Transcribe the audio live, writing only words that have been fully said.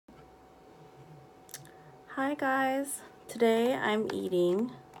Hi guys, today I'm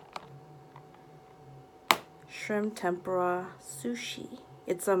eating shrimp tempura sushi.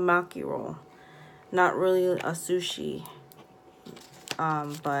 It's a maki roll, not really a sushi,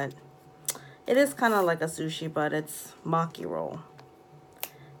 but it is kind of like a sushi, but it's maki roll.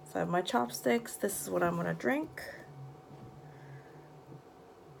 So I have my chopsticks. This is what I'm gonna drink.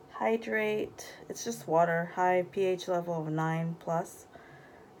 Hydrate. It's just water, high pH level of 9 plus.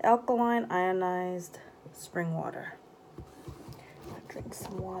 Alkaline ionized spring water. Drink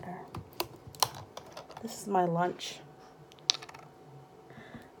some water. This is my lunch.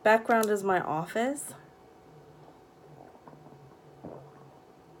 Background is my office.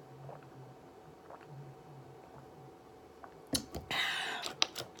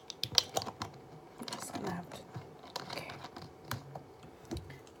 Just gonna have to, okay.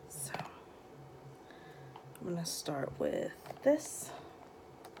 So I'm gonna start with this.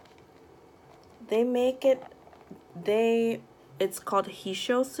 They make it, it's called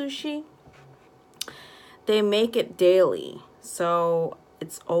Hissho sushi. They make it daily, so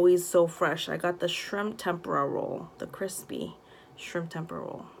it's always so fresh. I got the shrimp tempura roll, the crispy shrimp tempura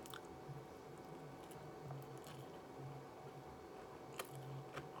roll.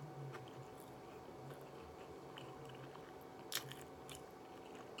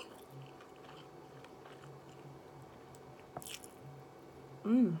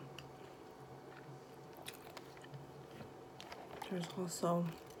 There's also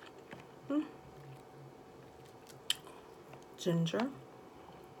ginger.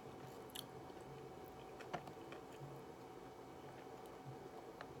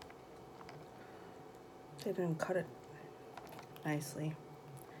 They didn't cut it nicely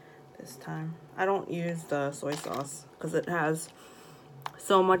this time. I don't use the soy sauce because it has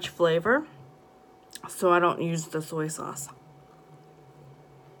so much flavor, so I don't use the soy sauce.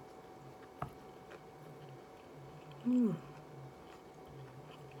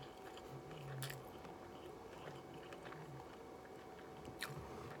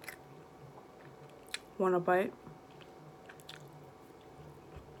 Want a bite?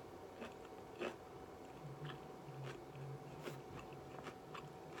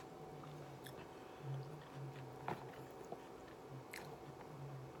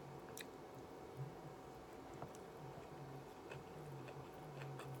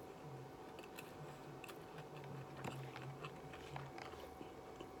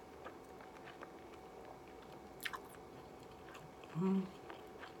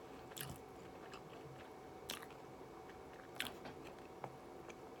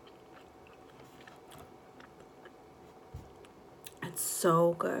 It's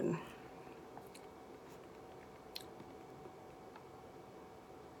so good.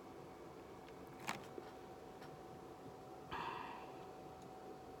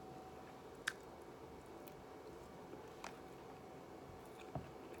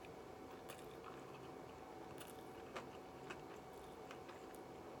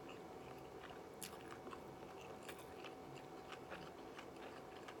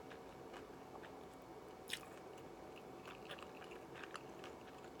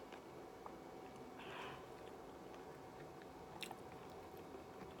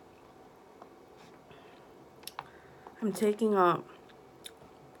 I'm taking a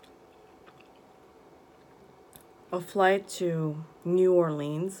flight to New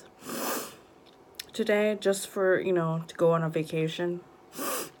Orleans today just for, to go on a vacation.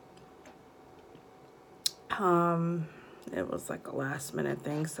 It was like a last minute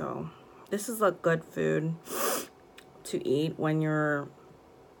thing, so this is a good food to eat when you're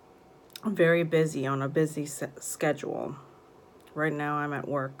very busy on a busy schedule. Right now I'm at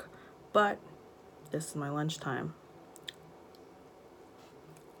work, but this is my lunchtime.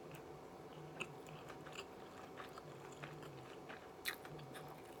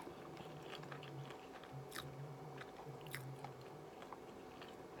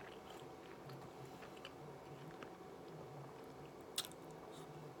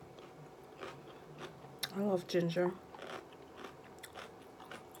 I love ginger.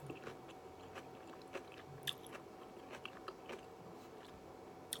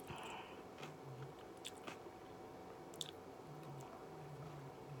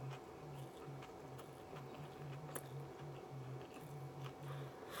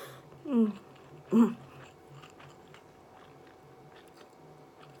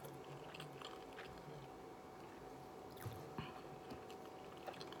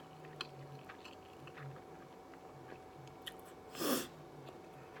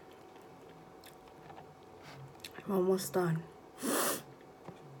 I'm almost done.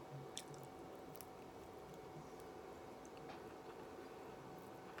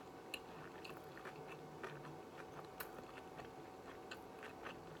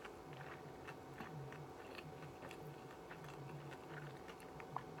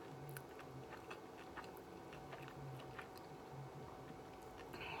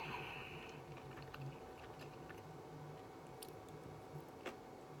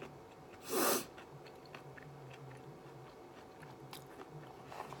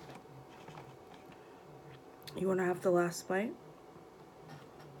 You want to have the last bite?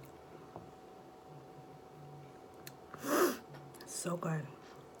 So good.